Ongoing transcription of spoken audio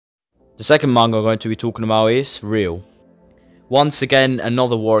The second manga I'm going to be talking about is Real. Once again,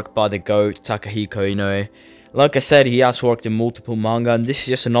 another work by the GOAT, Takahiko Inoue. Like I said, he has worked in multiple manga, and this is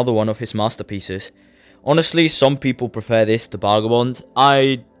just another one of his masterpieces. Honestly, some people prefer this to Vagabond.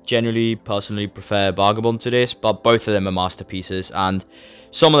 I generally, personally prefer Vagabond to this, but both of them are masterpieces, and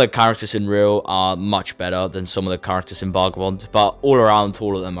some of the characters in Real are much better than some of the characters in Vagabond, but all around,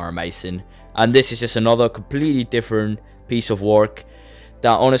 all of them are amazing. And this is just another completely different piece of work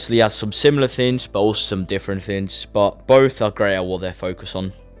that honestly has some similar things, but also some different things, but both are great at what they focus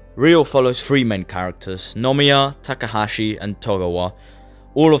on. Real follows three main characters, Nomiya, Takahashi, and Togawa.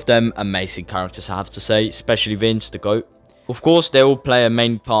 All of them amazing characters, I have to say, especially Vince, the GOAT. Of course, they all play a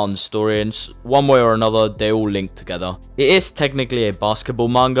main part in the story, and one way or another, they all link together. It is technically a basketball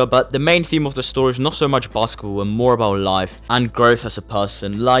manga, but the main theme of the story is not so much basketball and more about life and growth as a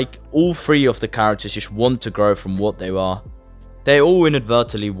person. Like, all three of the characters just want to grow from what they are. They all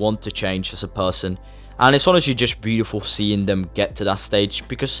inadvertently want to change as a person, and it's honestly just beautiful seeing them get to that stage,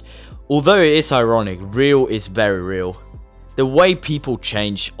 because although it is ironic, Real is very real. The way people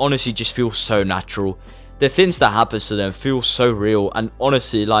change honestly just feels so natural. The things that happens to them feel so real, and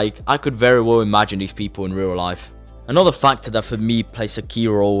honestly, like, I could very well imagine these people in real life. Another factor that for me plays a key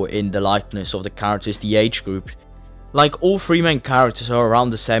role in the likeness of the characters is the age group. Like, all three main characters are around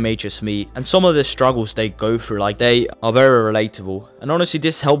the same age as me, and some of the struggles they go through, like, they are very relatable. And honestly,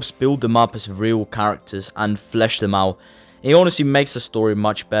 this helps build them up as real characters and flesh them out. It honestly makes the story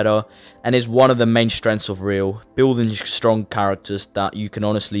much better, and is one of the main strengths of Real, building strong characters that you can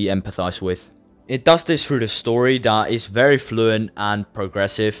honestly empathize with. It does this through the story that is very fluent and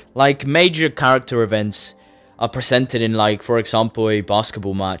progressive. Like, major character events are presented in, like, for example, a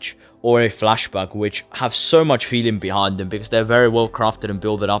basketball match or a flashback, which have so much feeling behind them because they're very well crafted and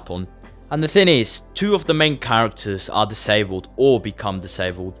built up on. And the thing is, two of the main characters are disabled or become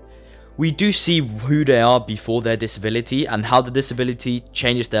disabled. We do see who they are before their disability and how the disability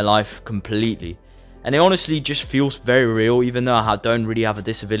changes their life completely. And it honestly just feels very real. Even though I don't really have a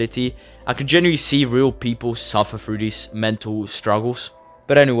disability, I can genuinely see real people suffer through these mental struggles.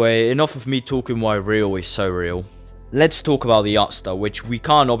 But anyway, enough of me talking why Real is so real. Let's talk about the art style, which we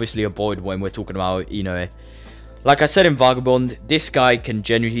can't obviously avoid when we're talking about Inoue. Like I said in Vagabond, this guy can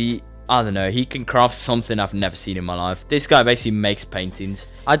genuinely, I don't know, he can craft something I've never seen in my life. This guy basically makes paintings.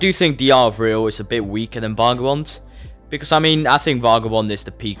 I do think the art of Real is a bit weaker than Vagabond's, because I mean, I think Vagabond is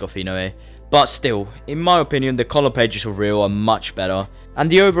the peak of Inoue. But still, in my opinion, the color pages of Real are much better, and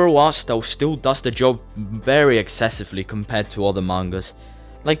the overall art style still does the job very excessively compared to other mangas.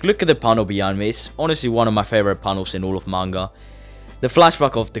 Like, look at the panel behind me, it's honestly one of my favorite panels in all of manga. The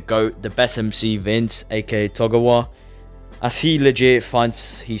flashback of the GOAT, the best MC Vince, aka Togawa, as he legit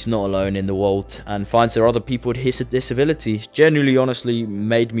finds he's not alone in the world and finds there are other people with his disability, genuinely honestly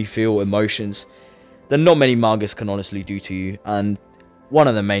made me feel emotions that not many mangas can honestly do to you, and one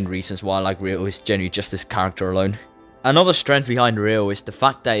of the main reasons why I like Real is genuinely just this character alone. Another strength behind Real is the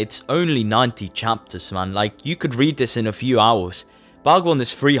fact that it's only 90 chapters, man. Like, you could read this in a few hours. Vagabond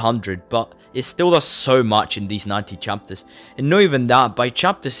is 300, but it still does so much in these 90 chapters. And not even that, by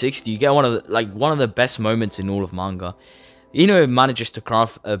chapter 60, you get one of the best moments in all of manga. Inoue manages to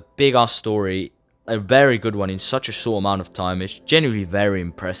craft a big-ass story, a very good one in such a short amount of time. It's genuinely very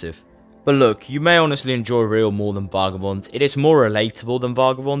impressive. But look, you may honestly enjoy Real more than Vagabond. It is more relatable than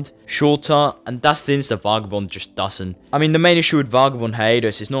Vagabond, shorter, and that's things that Vagabond just doesn't. I mean, the main issue with Vagabond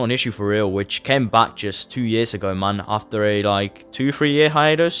hiatus is not an issue for Real, which came back just 2 years ago, man, after a, like, 2-3 year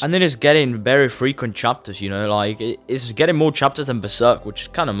hiatus. And then it's getting very frequent chapters, you know, like, it's getting more chapters than Berserk, which is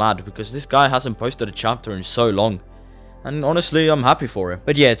kind of mad, because this guy hasn't posted a chapter in so long. And honestly, I'm happy for it.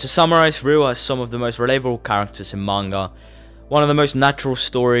 But yeah, to summarize, Real has some of the most relatable characters in manga, one of the most natural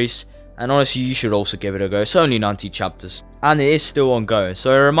stories, and honestly, you should also give it a go. It's only 90 chapters, and it is still ongoing.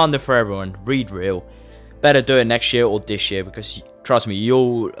 So a reminder for everyone, read Real. Better do it next year or this year, because trust me,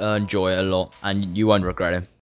 you'll enjoy it a lot, and you won't regret it.